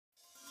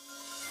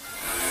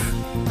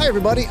Hi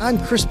everybody,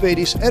 I'm Chris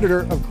Beytes,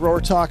 editor of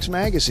GrowerTalks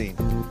magazine.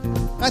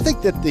 I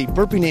think that the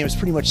Burpee name is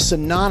pretty much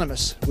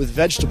synonymous with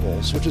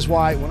vegetables, which is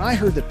why when I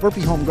heard that Burpee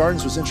Home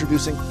Gardens was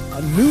introducing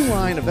a new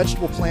line of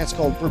vegetable plants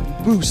called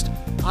Burpee Boost,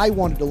 I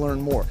wanted to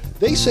learn more.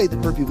 They say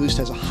that Burpee Boost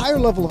has a higher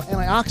level of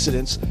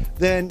antioxidants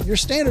than your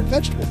standard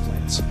vegetable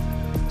plants.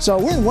 So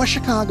we're in West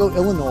Chicago,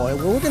 Illinois,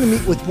 where we're going to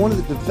meet with one of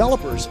the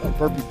developers of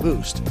Burpee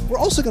Boost. We're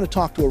also going to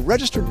talk to a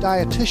registered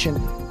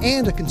dietitian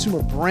and a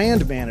consumer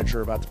brand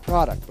manager about the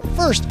product. But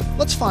first,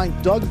 let's find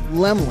Doug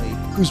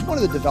Lemley, who's one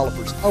of the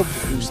developers of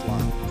the Boost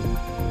line.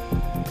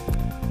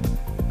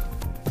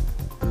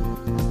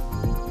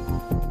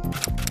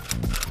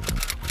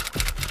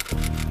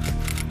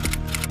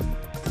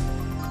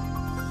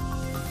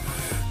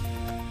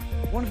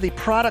 One of the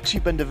products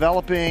you've been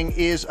developing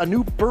is a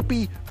new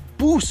Burpee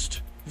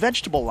Boost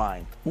vegetable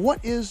line. What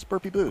is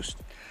Burpee Boost?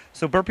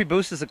 So Burpee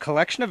Boost is a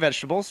collection of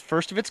vegetables,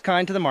 first of its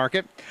kind to the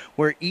market,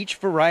 where each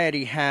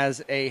variety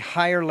has a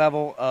higher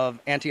level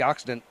of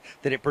antioxidant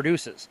that it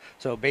produces.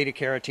 So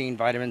beta-carotene,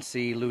 vitamin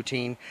C,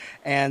 lutein,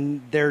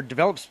 and they're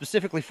developed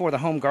specifically for the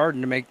home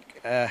garden to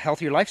make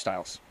healthier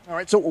lifestyles. All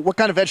right, so what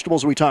kind of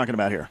vegetables are we talking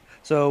about here?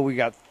 So we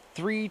got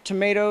 3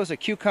 tomatoes, a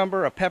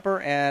cucumber, a pepper,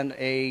 and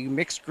a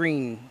mixed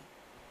green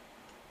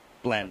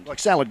blend. Like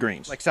salad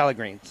greens? Like salad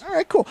greens. All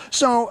right, cool.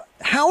 So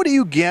how do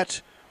you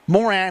get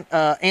more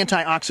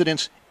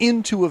antioxidants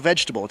into a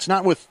vegetable? It's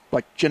not with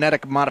like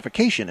genetic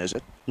modification, is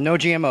it? No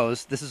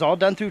GMOs. This is all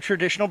done through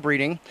traditional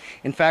breeding.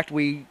 In fact,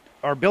 we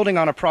are building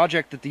on a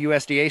project that the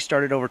USDA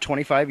started over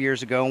 25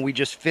 years ago, and we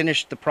just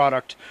finished the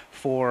product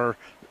for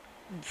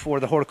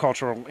the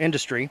horticultural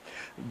industry.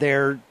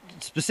 They're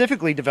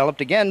specifically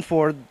developed again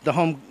for the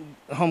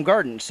home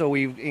garden, so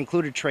we've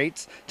included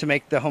traits to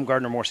make the home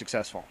gardener more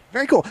successful.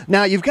 Very cool.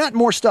 Now you've got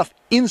more stuff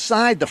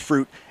inside the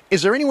fruit.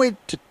 Is there any way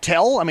to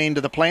tell? I mean,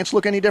 do the plants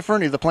look any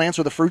different? Are the plants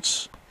or the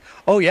fruits?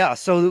 Oh yeah,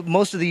 so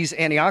most of these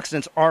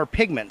antioxidants are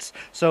pigments.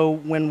 So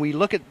when we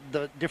look at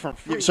the different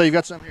fruits... So you've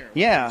got some here.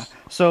 Yeah,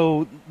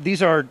 so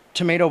these are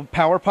tomato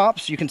power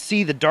pops. You can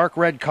see the dark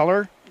red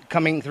color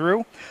coming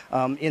through.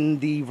 In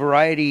the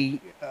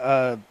variety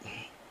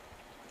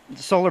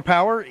Solar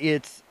Power,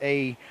 it's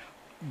a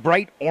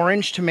bright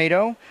orange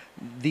tomato.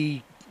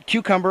 The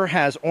cucumber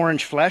has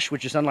orange flesh,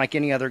 which is unlike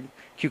any other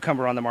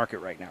cucumber on the market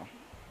right now.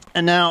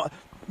 And now,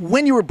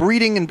 when you were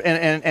breeding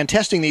and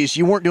testing these,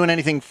 you weren't doing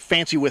anything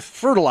fancy with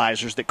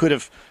fertilizers that could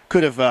have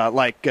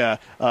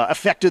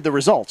affected the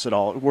results at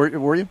all,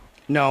 were you?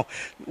 No,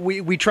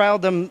 we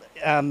trialed them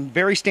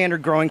very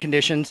standard growing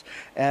conditions.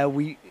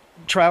 We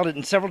trialed it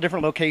in several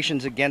different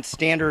locations against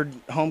standard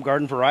home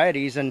garden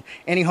varieties, and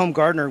any home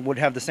gardener would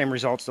have the same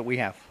results that we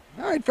have.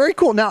 All right, very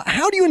cool. Now,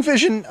 how do you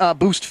envision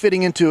Boost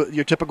fitting into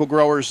your typical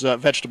grower's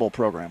vegetable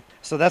program?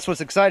 So that's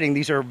what's exciting.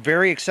 These are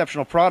very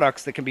exceptional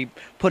products that can be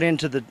put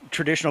into the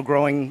traditional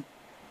growing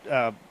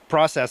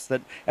process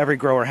that every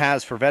grower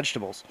has for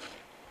vegetables.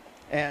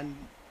 And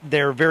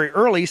they're very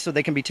early, so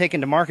they can be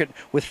taken to market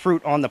with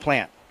fruit on the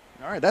plant.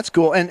 All right, that's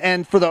cool.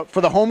 And for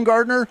the home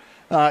gardener,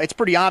 it's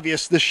pretty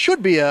obvious. This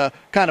should be a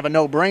kind of a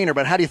no-brainer,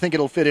 but how do you think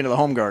it'll fit into the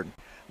home garden?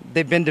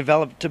 They've been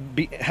developed to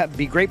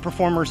be great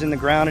performers in the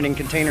ground and in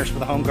containers for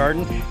the home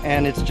garden,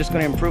 and it's just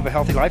going to improve a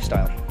healthy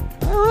lifestyle.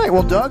 All right,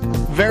 well, Doug,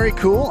 very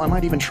cool. I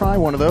might even try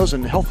one of those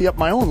and healthy up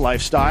my own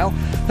lifestyle.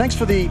 Thanks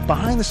for the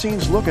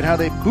behind-the-scenes look at how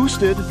they Boost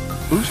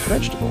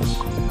vegetables.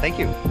 Thank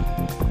you.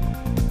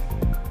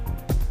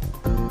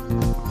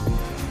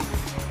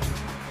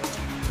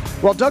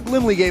 Well, Doug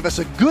Lemley gave us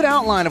a good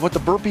outline of what the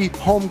Burpee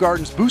Home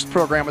Gardens Boost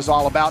program is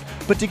all about,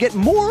 but to get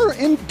more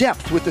in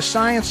depth with the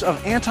science of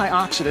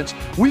antioxidants,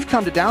 we've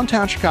come to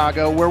downtown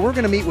Chicago, where we're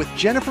going to meet with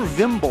Jennifer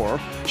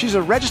Vimbor. She's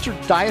a registered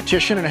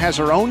dietitian and has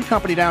her own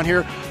company down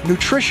here,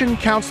 Nutrition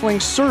Counseling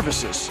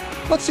Services.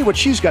 Let's see what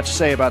she's got to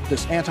say about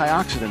this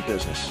antioxidant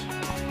business.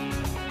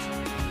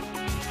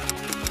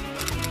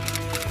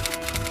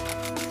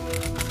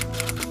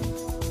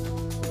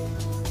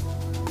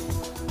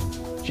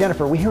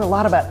 Jennifer, we hear a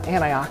lot about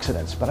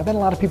antioxidants, but I bet a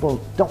lot of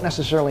people don't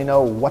necessarily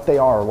know what they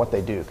are or what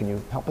they do. Can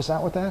you help us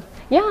out with that?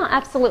 Yeah,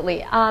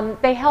 absolutely.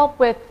 They help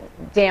with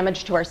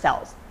damage to our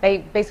cells. They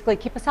basically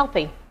keep us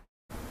healthy.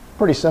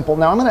 Pretty simple.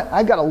 Now,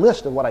 I've got a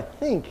list of what I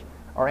think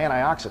are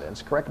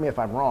antioxidants. Correct me if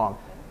I'm wrong.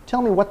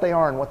 Tell me what they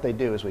are and what they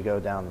do as we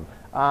go down them.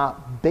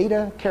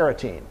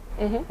 Beta-carotene,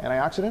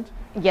 antioxidant?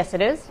 Yes,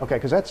 it is. Okay,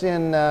 because that's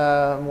in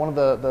one of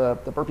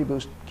the Burpee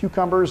Boost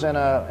cucumbers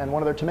and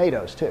one of their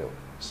tomatoes, too.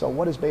 So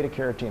what is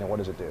beta-carotene and what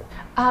does it do?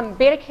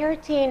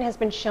 Beta-carotene has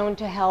been shown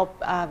to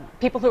help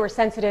people who are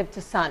sensitive to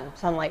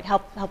sunlight,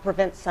 help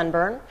prevent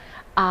sunburn.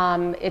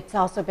 It's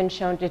also been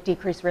shown to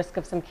decrease risk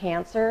of some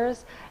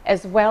cancers,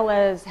 as well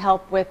as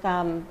help with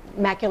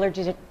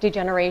macular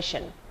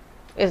degeneration,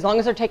 as long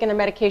as they're taking their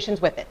medications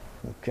with it.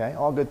 Okay,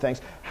 all good things.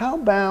 How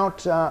about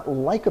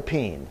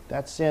lycopene?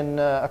 That's in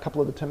a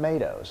couple of the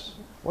tomatoes.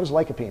 What does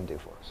lycopene do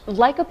for us?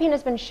 Lycopene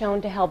has been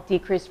shown to help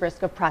decrease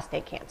risk of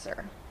prostate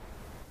cancer.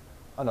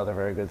 Another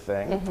very good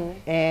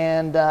thing.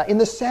 And in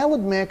the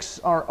salad mix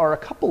are a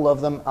couple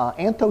of them,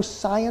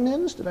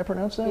 anthocyanins, did I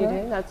pronounce that right? You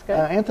did, that's good.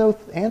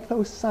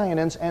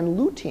 Anthocyanins and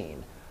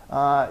lutein.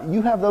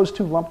 You have those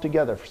two lumped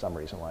together for some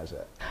reason. Why is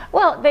that?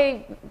 Well,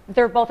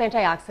 they're both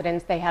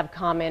antioxidants. They have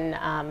common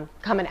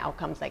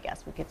outcomes, I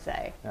guess we could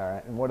say. All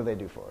right, and what do they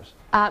do for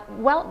us?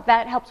 Well,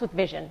 that helps with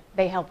vision.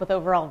 They help with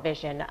overall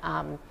vision,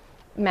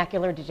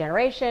 macular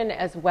degeneration,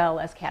 as well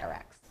as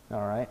cataracts.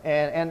 All right,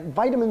 and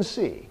vitamin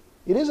C.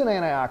 It is an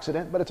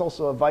antioxidant, but it's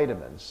also a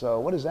vitamin. So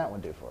what does that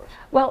one do for us?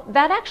 Well,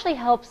 that actually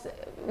helps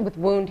with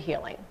wound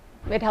healing.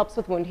 It helps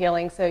with wound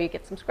healing, so you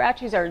get some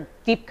scratches or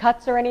deep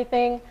cuts or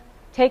anything.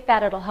 Take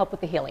that, it'll help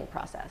with the healing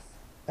process.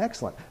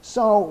 Excellent.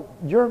 So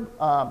your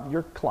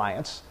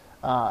clients,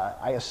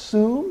 I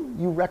assume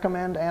you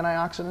recommend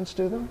antioxidants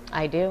to them?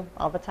 I do,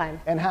 all the time.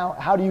 And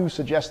how do you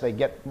suggest they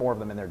get more of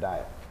them in their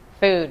diet?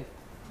 Food.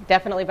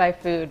 Definitely by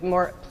food.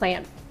 More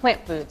plant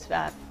foods,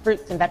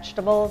 fruits and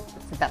vegetables.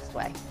 It's the best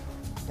way.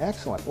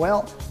 Excellent.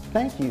 Well,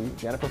 thank you,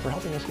 Jennifer, for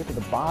helping us get to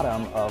the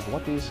bottom of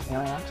what these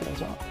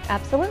antioxidants are.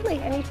 Absolutely,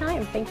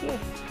 anytime. Thank you.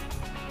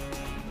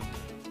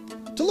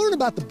 To learn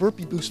about the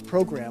Burpee Boost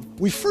program,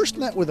 we first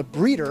met with a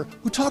breeder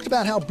who talked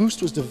about how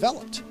Boost was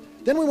developed.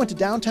 Then we went to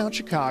downtown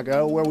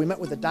Chicago, where we met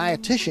with a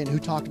dietitian who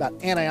talked about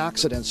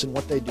antioxidants and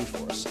what they do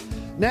for us.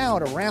 Now,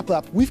 to wrap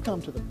up, we've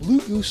come to the Blue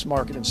Goose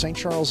Market in St.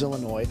 Charles,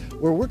 Illinois,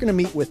 where we're going to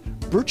meet with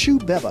Burpee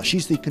Beva.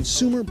 She's the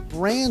consumer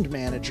brand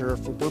manager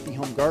for Burpee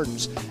Home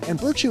Gardens, and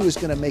Burpee is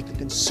going to make the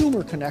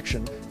consumer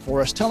connection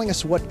for us, telling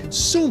us what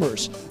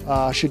consumers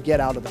should get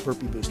out of the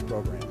Burpee Boost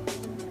program.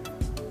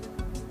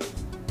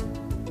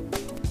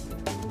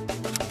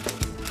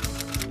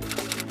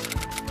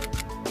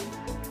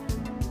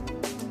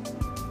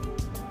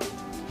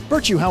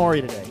 Burpee, how are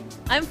you today?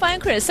 I'm fine,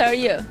 Chris. How are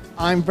you?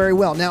 I'm very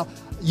well. Now,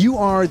 you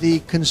are the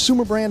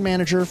consumer brand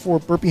manager for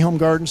Burpee Home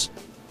Gardens,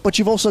 but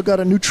you've also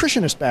got a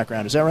nutritionist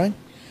background, is that right?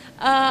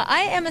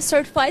 I am a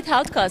certified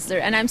health counselor,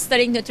 and I'm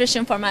studying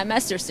nutrition for my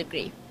master's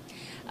degree.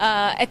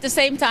 At the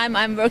same time,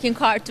 I'm working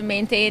hard to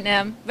maintain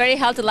a very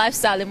healthy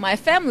lifestyle in my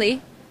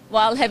family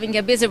while having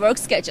a busy work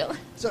schedule.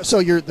 So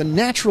you're the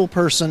natural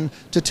person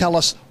to tell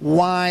us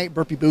why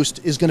Burpee Boost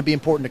is going to be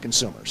important to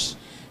consumers.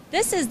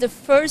 This is the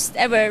first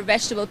ever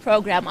vegetable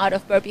program out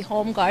of Burpee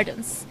Home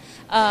Gardens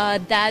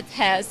that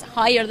has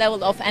higher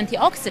level of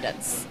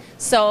antioxidants.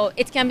 So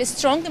it can be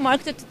strongly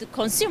marketed to the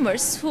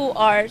consumers who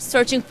are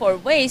searching for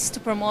ways to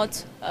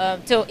promote,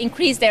 to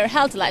increase their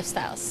healthy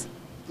lifestyles.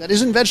 That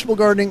isn't vegetable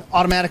gardening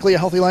automatically a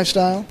healthy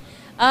lifestyle?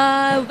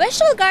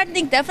 Vegetable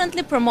gardening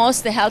definitely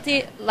promotes the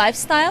healthy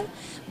lifestyle,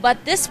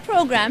 but this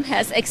program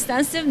has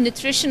extensive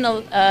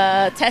nutritional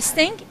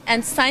testing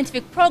and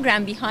scientific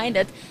program behind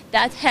it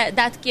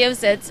that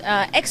gives it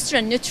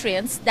extra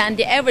nutrients than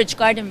the average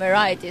garden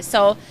variety.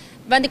 So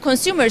when the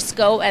consumers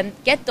go and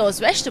get those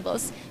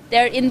vegetables,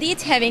 they're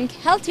indeed having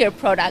healthier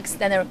products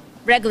than a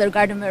regular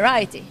garden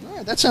variety. All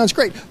right, that sounds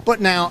great.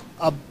 But now,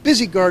 a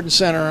busy garden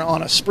center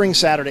on a spring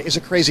Saturday is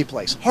a crazy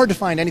place. Hard to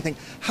find anything.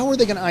 How are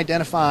they going to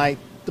identify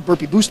the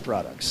Burpee Boost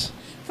products?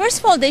 First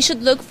of all, they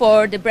should look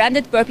for the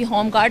branded Burpee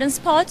Home Gardens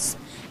pots.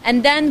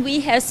 And then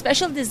we have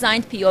special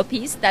designed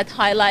POPs that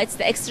highlights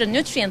the extra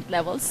nutrient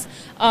levels.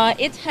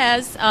 It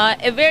has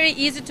a very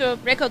easy to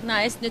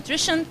recognize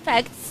nutrition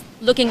facts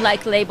looking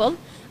like label,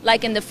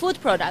 like in the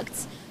food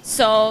products.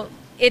 So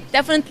it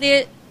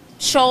definitely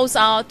shows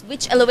out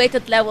which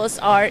elevated levels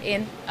are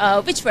in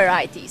which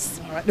varieties.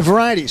 All right, the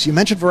varieties. You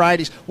mentioned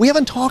varieties. We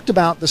haven't talked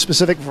about the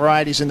specific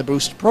varieties in the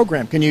Boost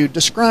program. Can you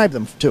describe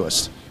them to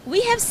us?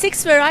 We have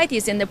 6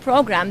 varieties in the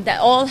program that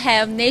all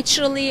have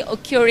naturally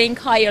occurring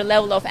higher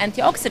level of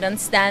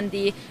antioxidants than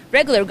the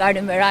regular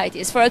garden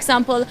varieties. For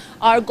example,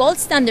 our gold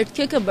standard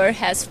cucumber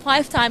has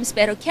 5 times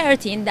better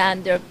carotene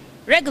than the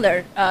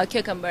regular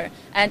cucumber,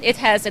 and it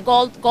has a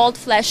gold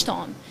flesh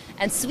tone.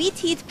 And sweet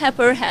heat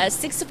pepper has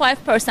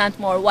 65%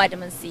 more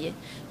vitamin C.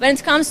 When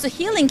it comes to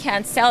healing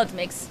hand salad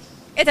mix,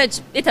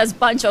 it has a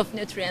bunch of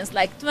nutrients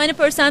like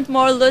 20%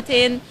 more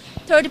lutein,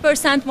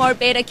 30% more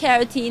beta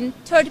carotene,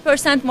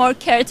 30% more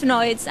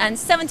carotenoids, and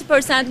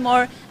 70%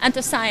 more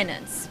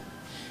anthocyanins.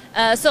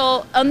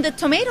 So on the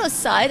tomato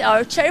side,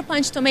 our cherry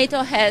punch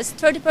tomato has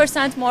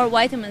 30% more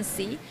vitamin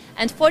C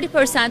and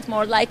 40%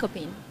 more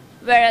lycopene,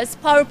 whereas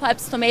Power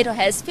Pipes tomato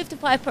has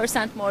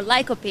 55% more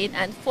lycopene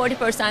and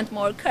 40%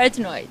 more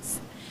carotenoids.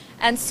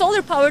 And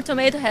Solar Power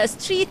tomato has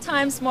 3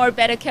 times more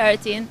beta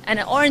carotene and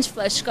an orange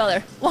flesh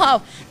color.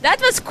 Wow,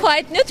 that was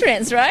quite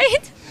nutrients,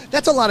 right?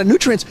 That's a lot of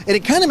nutrients, and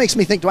it kind of makes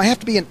me think, do I have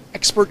to be an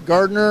expert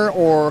gardener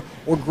or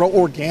grow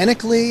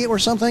organically or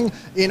something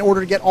in order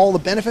to get all the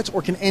benefits,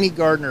 or can any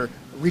gardener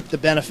reap the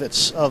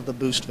benefits of the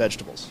Boost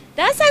vegetables?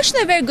 That's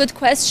actually a very good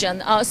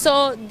question.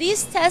 So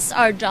these tests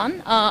are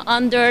done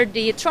under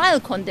the trial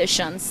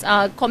conditions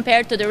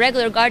compared to the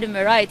regular garden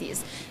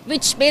varieties,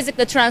 which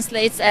basically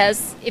translates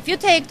as if you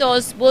take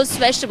those Boost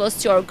vegetables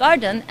to your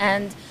garden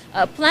and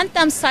plant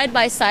them side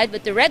by side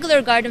with the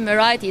regular garden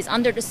varieties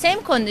under the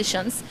same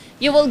conditions,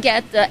 you will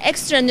get the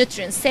extra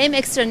nutrients, same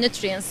extra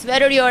nutrients,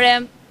 whether you're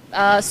a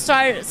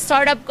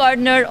startup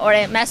gardener or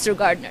a master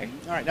gardener.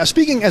 All right. Now,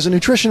 speaking as a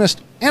nutritionist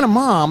and a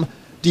mom,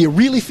 do you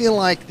really feel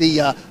like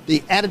the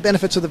added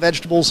benefits of the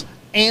vegetables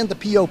and the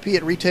POP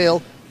at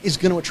retail is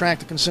going to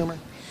attract the consumer?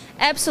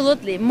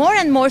 Absolutely. More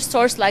and more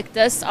stores like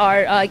this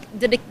are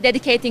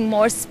dedicating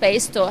more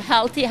space to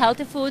healthy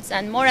foods,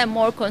 and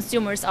more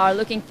consumers are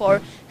looking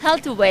for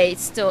healthy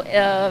ways to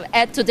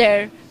add to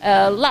their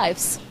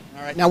lives.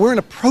 All right. Now, we're in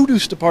a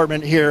produce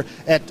department here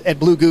at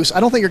Blue Goose. I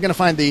don't think you're going to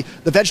find the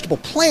vegetable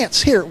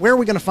plants here. Where are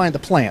we going to find the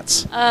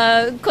plants?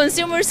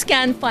 Consumers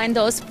can find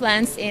those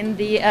plants in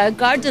the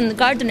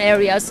garden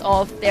areas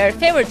of their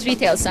favorite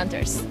retail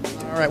centers.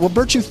 All right. Well,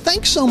 Burpee,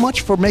 thanks so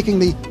much for making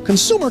the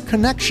consumer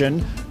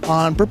connection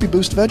on Burpee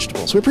Boost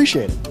Vegetables. We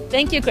appreciate it.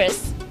 Thank you,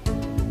 Chris.